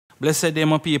Blessed day,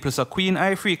 my people. So Queen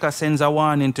Ifrica sends a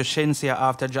warning to Shenseea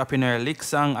after dropping her lick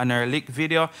song and her lick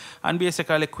video. And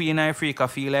basically, Queen Ifrica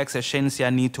feel like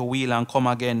Shenseea need to wheel and come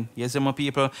again. You see, my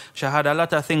people? She had a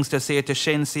lot of things to say to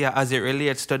Shenseea as it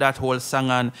relates to that whole song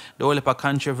and the whole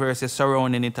controversy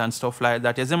surrounding it and stuff like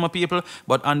that. You see, my people?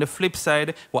 But on the flip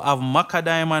side, we have Maka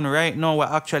Diamond right now. We're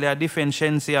actually a different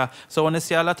Shenseea. So when you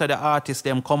see a lot of the artists,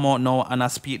 them come out now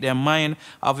and speak their mind,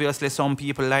 obviously some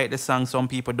people like the song, some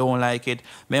people don't like it.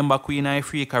 Remember, Queen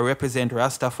Ifrica represent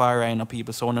Rastafari, you know,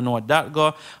 people, so you know what that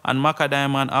go. And Maka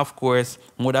Diamond, of course,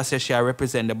 would say she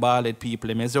represent the ballad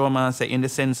people. Man say in the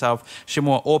sense of she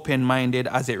more open-minded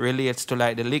as it relates to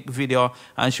like the leak video,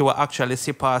 and she will actually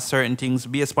see past certain things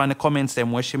based on the comments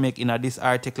them where she make in this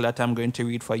article that I'm going to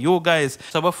read for you guys.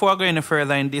 So before going any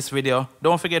further in this video,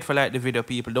 don't forget to like the video,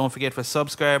 people. Don't forget to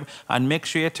subscribe and make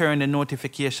sure you turn the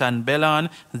notification bell on.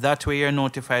 That way you're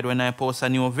notified when I post a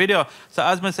new video. So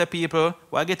as I say, people,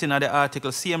 we're getting at the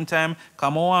article same time.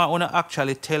 Come on,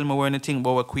 actually tell me what you think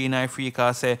about what Queen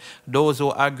Ifrica say. Those who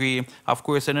agree, of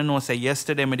course, you know, say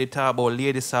yesterday me did talk about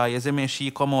Lady Saw. You see me, she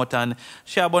come out and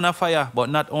she a burn a fire, but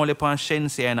not only upon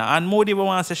Shenseea. And Moody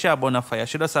wants to say she a burn a fire.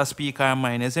 She does speak her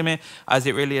mind, you see me, as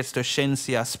it relates to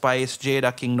Shenseea, Spice,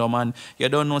 Jada Kingdom, and you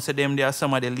don't know, say them, they are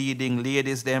some of the leading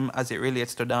ladies them as it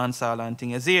relates to dancehall and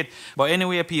things, you see it. But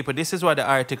anyway, people, this is what the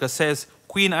article says.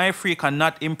 Queen Ifrica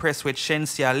not impressed with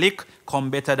Shenseea lick, come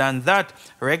better than that.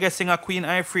 Reggae singer Queen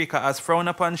Ifrica has frowned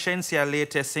upon Shensea's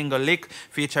latest single lick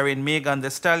featuring Megan Thee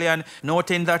Stallion,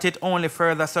 noting that it only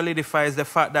further solidifies the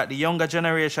fact that the younger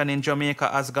generation in Jamaica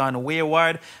has gone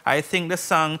wayward. I think the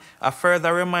song a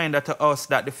further reminder to us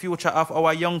that the future of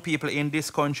our young people in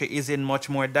this country is in much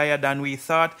more dire than we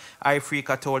thought,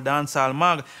 Ifrica told Dancehall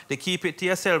Mag. The Keep It To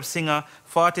Yourself singer,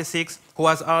 46, who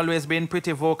has always been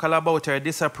pretty vocal about her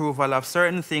disapproval of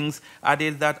certain things,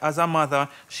 added that as a mother,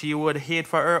 she would hate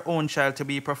for her own child to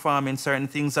be performing certain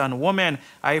things on women.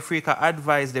 Ifrica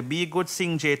advised the Be Good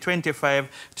Sing J25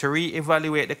 to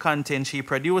re-evaluate the content she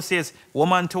produces.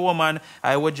 Woman to woman,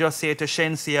 I would just say to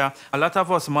Shenseea, a lot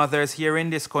of us mothers here in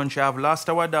this country have lost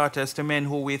our daughters to men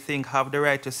who we think have the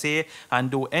right to say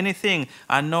and do anything.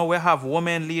 And now we have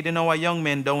women leading our young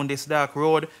men down this dark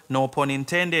road, no pun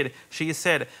intended. She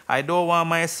said, I don't want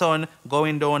my son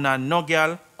going down on no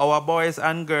girl. Our boys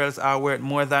and girls are worth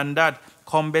more than that.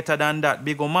 Come better than that,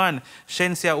 big man.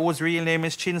 Shenseea, whose real name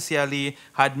is Shenseea Lee,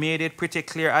 had made it pretty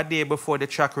clear a day before the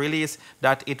track release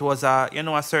that it was a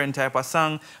certain type of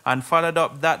song, and followed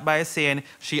up that by saying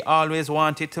she always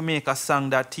wanted to make a song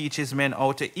that teaches men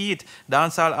how to eat.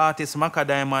 Dancehall artist Maka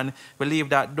Diamond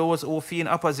believed that those who feel in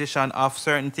opposition of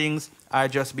certain things are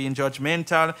just being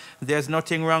judgmental. There's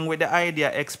nothing wrong with the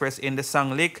idea expressed in the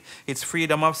song lick. It's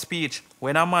freedom of speech.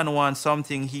 When a man wants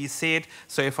something, he said.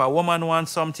 So if a woman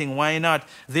wants something, why not?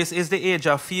 This is the age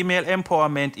of female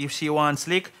empowerment. If she wants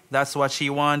lick, that's what she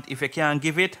wants. If you can't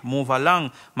give it, move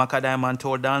along, Maka Diamond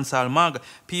told Dancehall Mag.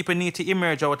 People need to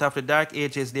emerge out of the dark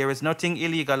ages. There is nothing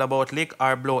illegal about lick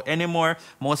or blow anymore.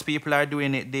 Most people are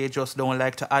doing it, they just don't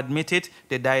like to admit it,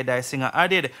 the Die singer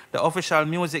added. The official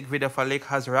music video for lick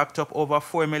has racked up over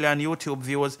 4 million YouTube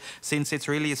views since its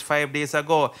release 5 days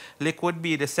ago. Lick would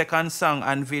be the second song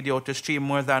and video to stream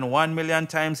more than 1 million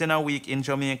times in a week in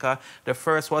Jamaica. The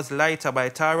first was Lighter by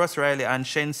Tarrus Riley and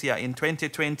Shenseea in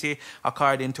 2020,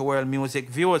 according to World Music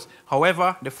Views.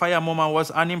 However, the Fire Mama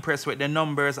was unimpressed with the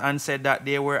numbers and said that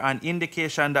they were an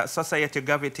indication that society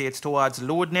gravitates towards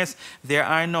lewdness. They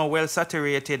are now well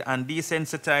saturated and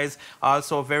desensitized,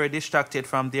 also very distracted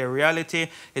from their reality.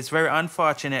 It's very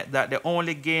unfortunate that the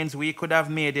only gains we could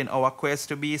have made in our quest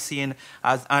to be seen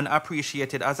as and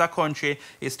appreciated as a country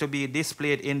is to be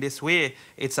displayed in this way.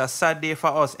 It's a sad day for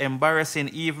us, embarrassing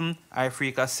even,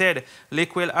 Ifrica said.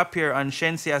 Lick will appear on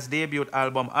Shensea's debut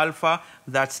album Alpha,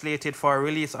 that's slated for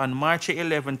release on March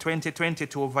 11,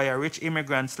 2022 via Rich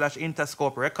Immigrant /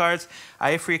 Interscope Records.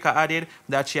 Ifrica added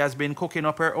that she has been cooking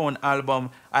up her own album.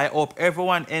 I hope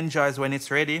everyone enjoys when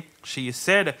it's ready, she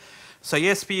said. So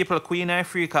yes, people, Queen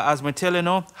Ifrica, as me telling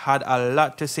you, had a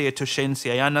lot to say to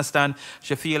Shenseea. You understand?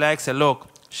 She feel like, say, look,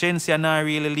 Shenseea not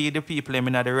really lead the people in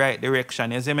the right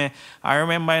direction, you see me? I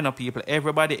remember, you know, people,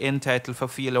 everybody entitled for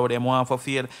feel how they want to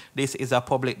feel. This is a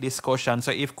public discussion.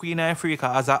 So if Queen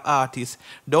Ifrica as an artist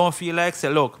don't feel like, say,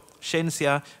 look,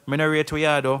 Shenseea, I don't rate we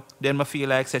are though, then I feel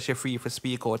like say she free for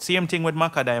speak out. Same thing with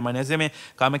Macadam, man, you see me?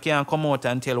 Because I can't come out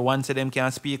until one of them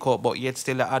can speak out, but yet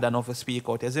still the other enough to speak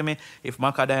out. You see me? If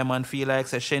Macadam man feel like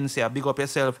say Shenseea, big up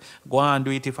yourself, go and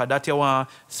do it. If that you want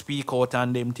speak out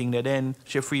and them thing, then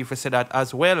she free for say that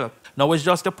as well. Now it's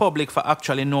just the public for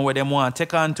actually know where them want to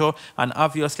take on to, and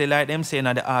obviously like them saying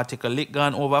in the article, it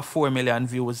gone over 4 million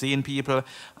views in people,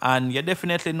 and you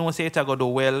definitely know say it go do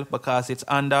well because it's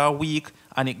under a week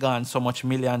and it gone so much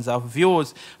millions of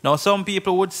views. Now some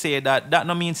people would say that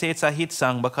no means say it's a hit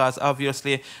song because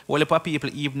obviously well if people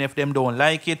even if them don't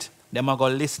like it, them are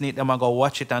going to listen it, them are going to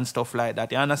watch it and stuff like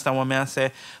that. You understand what I say?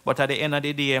 But at the end of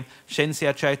the day,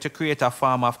 Shenseea tried to create a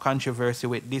form of controversy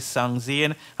with this song,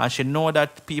 Zane, and she know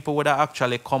that people would have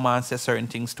actually come and say certain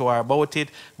things to her about it,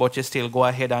 but she still go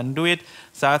ahead and do it.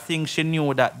 So I think she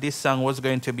knew that this song was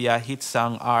going to be a hit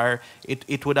song, or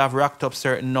it would have racked up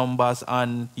certain numbers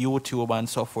on YouTube and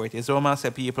so forth. It's what I say,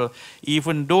 people,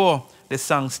 even though the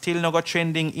song still not got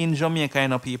trending in Jamaica, you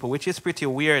know, people, which is pretty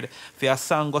weird. For a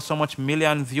song got so much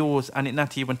million views and it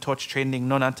not even touch trending,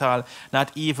 none at all. Not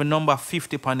even number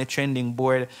 50 on the trending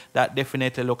board. That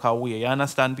definitely look away. You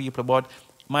understand, people? But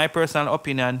my personal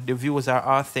opinion, the views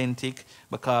are authentic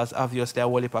because obviously there are a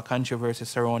whole heap of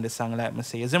controversies around the song, like I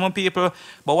say. You see, my people?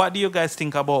 But what do you guys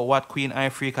think about what Queen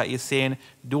Ifrica is saying?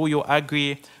 Do you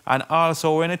agree? And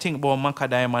also, when you think about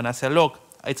Macadam, I say, look,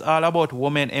 it's all about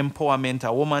women empowerment,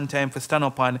 a woman time for stand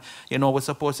up and, you know, we're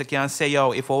supposed to can say,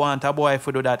 yo, if I want a boy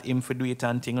to do that, him for do it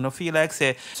and thing. You know, feel like,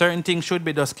 say, certain things should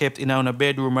be just kept in a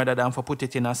bedroom rather than for put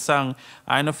it in a song.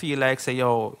 I don't feel like, say,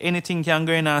 yo, anything can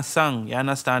go in a song, you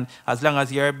understand? As long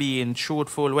as you're being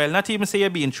truthful. Well, not even say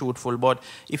you're being truthful, but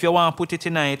if you want to put it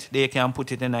in it, they can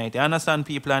put it in it. You understand,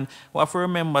 people? And we have to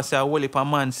remember, say, a whole heap of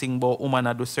man sing about woman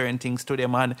that do certain things to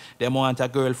them and they want a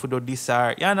girl to do this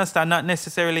or, you understand? Not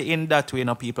necessarily in that way,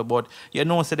 people, but you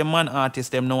know, so the man artists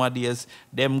them nowadays,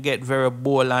 them get very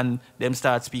bold and them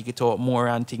start speaking it out more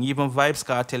and thing. Even Vibes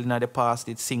Cartel in the past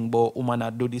did sing about woman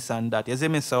that do this and that. You see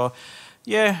me? So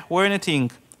yeah, what do you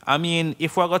think? I mean,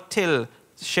 if we're gonna tell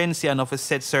Shenseea enough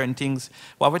said certain things,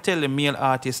 we have to tell the male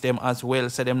artists them as well,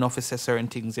 so them enough say certain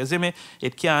things. You see me?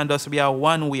 It can't just be a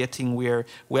one-way thing where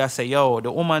I say, yo,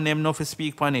 the woman them enough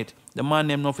speak on it. The man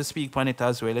them not to speak on it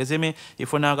as well. You see me?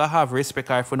 If we not gonna have respect,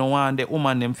 or if we don't want the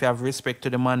woman them to have respect to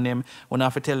the man them, we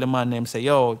not have to tell the man them say,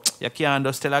 yo, you can't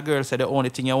just tell a girl say the only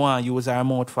thing you want use her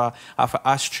mouth for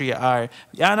ashtray or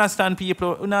you understand,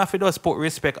 people, we not have to just put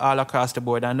respect all across the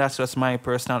board, and that's just my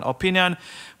personal opinion.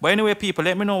 But anyway, people,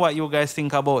 let me know what you guys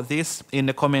think about this in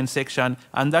the comment section.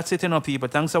 And that's it, you know, people.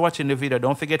 Thanks for watching the video.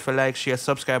 Don't forget to like, share,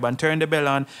 subscribe, and turn the bell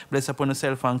on. Bless upon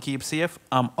yourself and keep safe.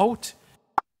 I'm out.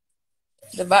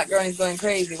 The background is going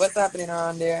crazy. What's happening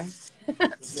around there?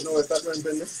 You know what's happening,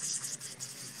 Brenda?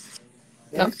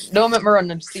 No, don't make me run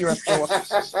the syrup store.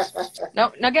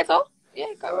 No, get off? Yeah,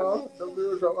 come on. The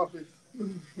usual office.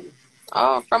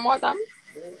 Oh, from what time?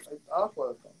 Yeah, it's off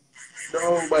what time.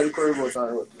 Down by the corridor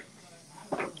time.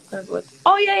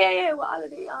 Oh, yeah. Well,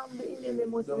 already, the Indian they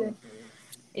most there.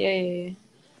 Yeah.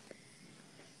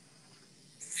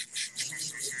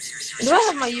 Do I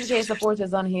have my UK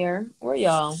supporters on here? Where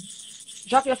y'all?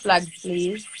 Drop your flag,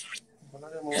 please. And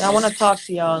I want to talk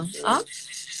to y'all. Huh?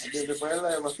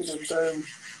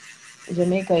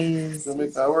 Jamaica is...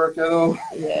 Jamaica work, you know?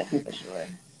 Yeah, for sure.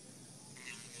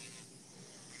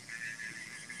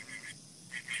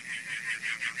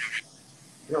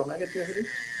 Yo, can I get you for this?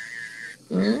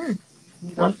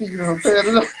 One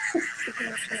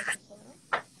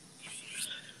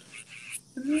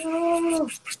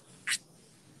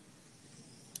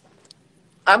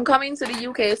I'm coming to the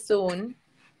UK soon.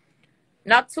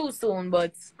 Not too soon,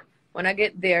 but when I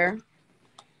get there,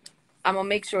 I'm going to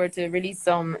make sure to release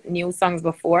some new songs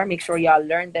before. Make sure y'all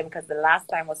learn them because the last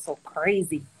time was so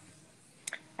crazy.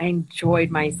 I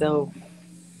enjoyed myself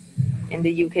in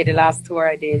the UK. The last tour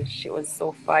I did, she was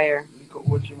so fire.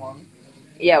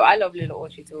 Yeah, I love Little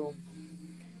Ochi too.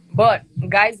 But,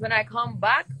 guys, when I come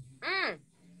back,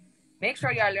 make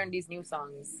sure y'all learn these new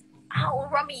songs.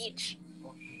 Ow, Ramich.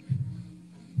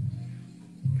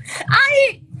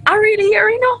 I really hear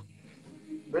you know.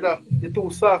 Brother, you're too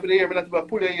soft in the ear. I'm not going to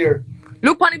pull your ear.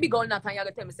 Look on the big old nut and you're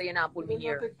going to tell me say you're not pull me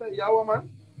here. Yeah, woman.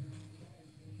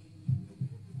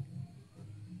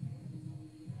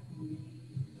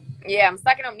 Yeah, I'm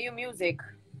stacking up new music.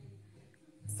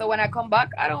 So when I come back,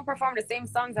 I don't perform the same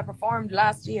songs I performed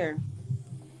last year.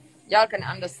 Y'all can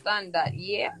understand that,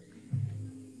 yeah.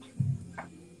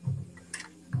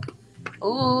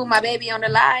 Ooh, my baby on the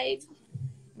live.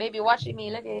 Baby watching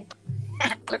me, look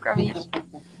at look at me.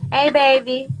 Hey,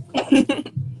 baby.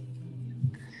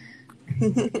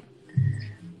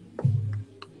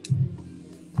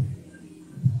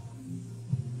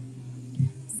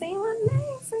 Say my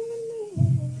name, say my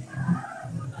name.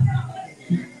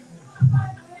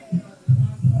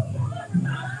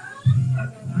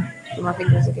 My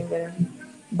fingers looking better.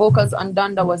 Vocals on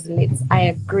Donda was lit. I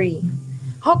agree.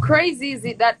 How crazy is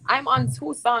it that I'm on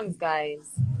 2 songs, guys?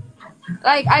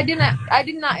 Like I did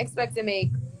not expect to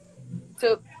make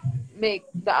the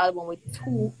album with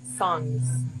 2 songs.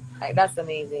 Like that's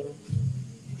amazing.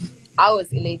 I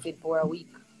was elated for a week.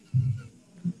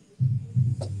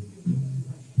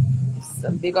 So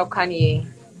big up Kanye.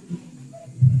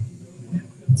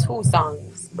 2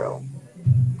 songs, bro.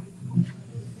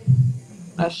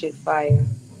 That shit fire.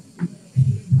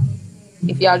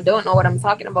 If y'all don't know what I'm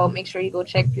talking about, make sure you go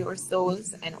check Pure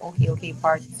Souls and OK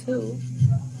Part 2.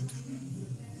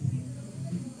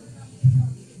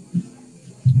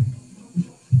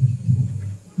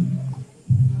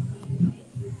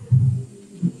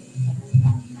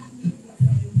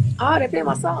 Oh, they play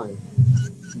my song.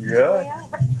 Yeah.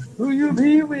 Who you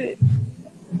be with?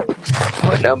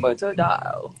 What number to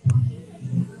dial?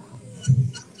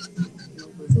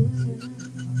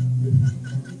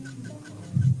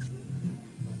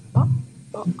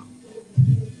 Oh.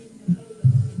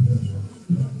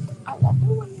 I love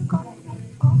the way you got it.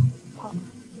 Oh.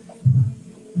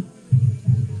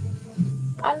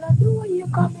 I love the way you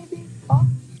got me before.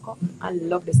 Oh. I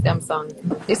love this damn song.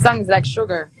 This song is like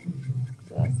sugar.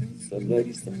 Some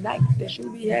ladies tonight that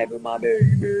should be having my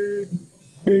baby.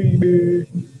 Baby.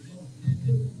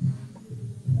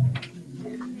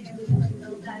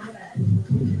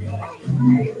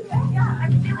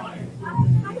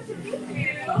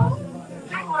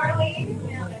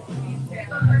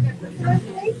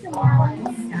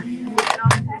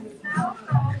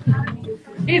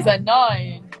 He's a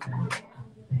 9.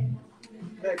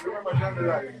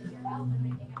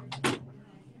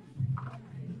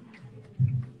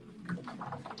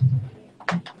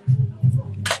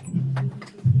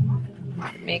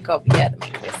 Makeup, yeah, to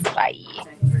make this fire.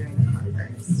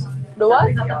 The what?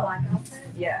 The black outfit?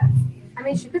 Yeah. I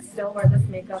mean, she could still wear this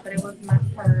makeup, but it was meant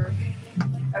for.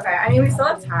 Okay, I mean, we still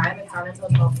have time. It's not until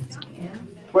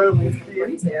 12:15.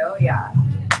 12:42, yeah.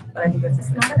 But I think that's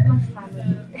just not as much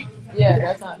time. Yeah,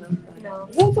 that's not enough. No.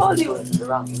 Who told you it's the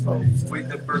wrong info? Wait,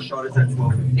 the first shot is at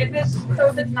 12. If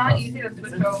it's not easy to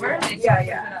switch over, they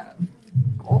yeah.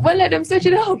 Well, let them switch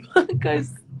it up,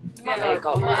 because my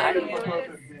makeup,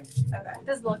 Okay.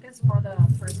 This look is for the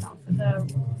first outfit, the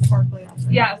sparkly outfit.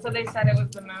 Yeah, so they said it was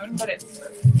the moon, but it's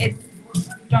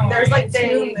don't. There's worry, like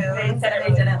they said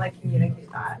they didn't like communicate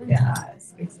that to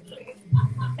us, basically.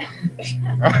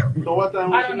 So what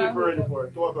time was she ready for?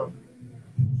 12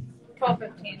 o'clock.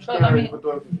 12:15. So I mean,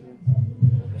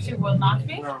 she will not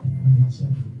be. No.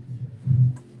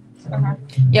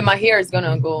 Yeah, my hair is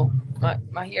gonna go.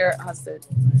 My hair has to.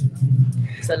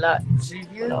 It's a lot. Do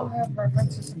you have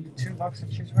references in the 2 looks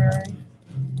that she's wearing?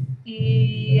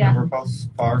 Yeah. They were both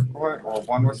sparkly, or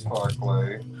one was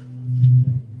sparkly.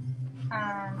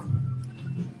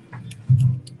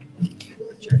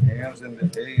 Put your hands in the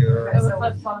air. It was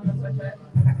flip phone with it.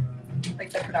 Okay. Like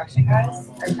the production guys?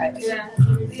 Okay. Yeah.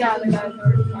 Yeah, the guys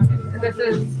were talking. This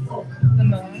is the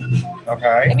moon.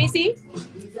 Okay. Let me see.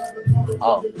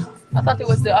 Oh, I thought it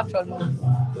was the actual one.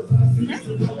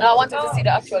 Mm-hmm. No, I wanted to see the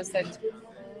actual set.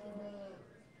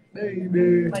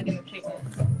 Baby. Like in the treatment.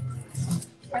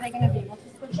 Are they going to be able to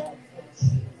switch it?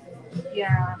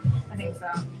 Yeah, I think so.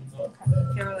 Okay.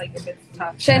 They were like a bit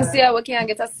tough. Shenseea, we can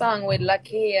get a song with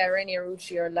Lakia, Rennie,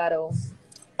 Rucci, or Lado.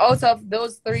 Out of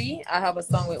those 3, I have a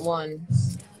song with 1.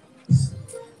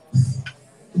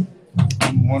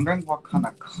 I'm wondering what kind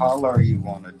of color you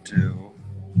want to do.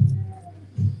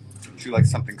 Do you like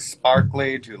something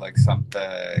sparkly? Do you like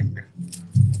something?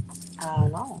 I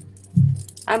don't know.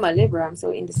 I'm a Libra. I'm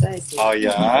so indecisive. Oh,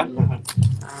 yeah? I don't know.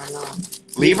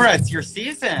 Libra, it's your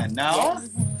season, no? Yes.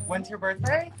 When's your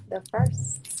birthday? The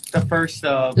first. The first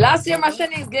of... Last year, my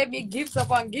Shanice gave me gifts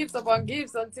upon gifts upon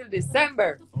gifts until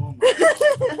December. Oh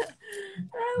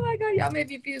my God, y'all made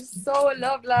me feel so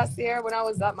loved last year when I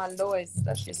was at my lowest.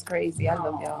 That's just crazy. I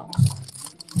love y'all.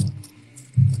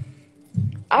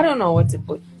 I don't know what to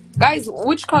put. Guys,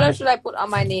 which color should I put on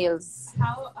my nails?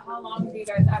 How long do you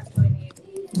guys actually need?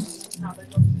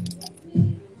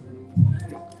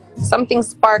 Something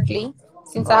sparkly,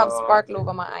 since I have sparkle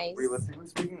over my eyes. Realistically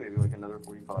speaking, maybe like another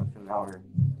 45 to an hour.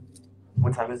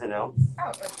 What time is it now? Oh,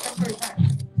 it's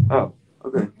 10:45. Oh,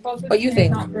 okay. What you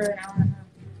think? Not for an hour and a half.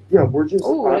 Yeah, we're just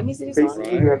Let me see this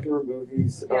basically one. you have to remove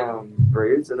these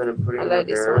braids and then I'm putting I them like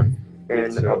this there one.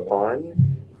 and a bun,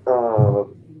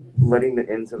 letting the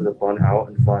ends of the bun out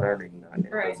and flat ironing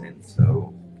that Right. in.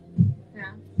 So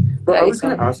Yeah. But That I is was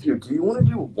gonna fun. ask you, do you want to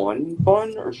do 1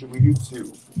 bun or should we do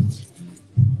 2?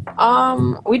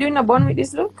 We doing a bun with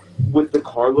this look? With the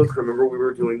car look, remember we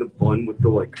were doing the bun with the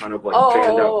like kind of like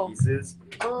fanned out pieces?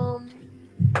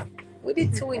 We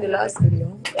did 2 in the last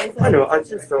video. I know, I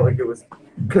just felt like it was,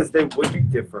 because they would be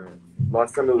different.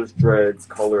 Last time it was dreads,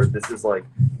 colored, this is like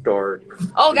dark.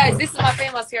 Oh guys, this is my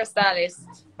famous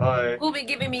hairstylist. Hi. Who been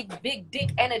giving me big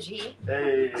dick energy.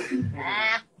 Hey.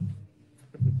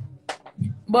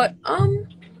 But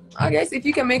I guess if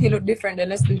you can make it look different, then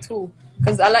let's do 2.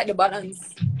 Because I like the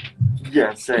balance.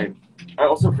 Yeah, same. I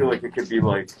also feel like it could be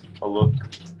like a look,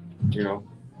 you know,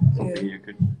 something you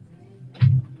could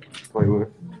play with.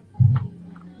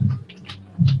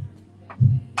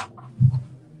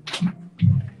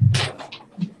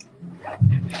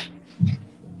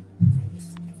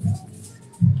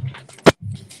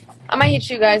 I might hit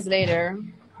you guys later.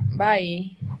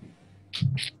 Bye.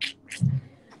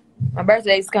 My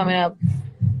birthday's coming up.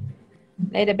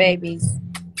 Later, babies.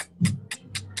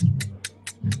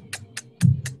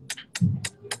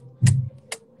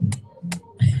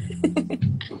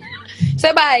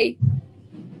 Say bye.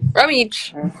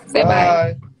 Ramich. Say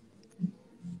bye.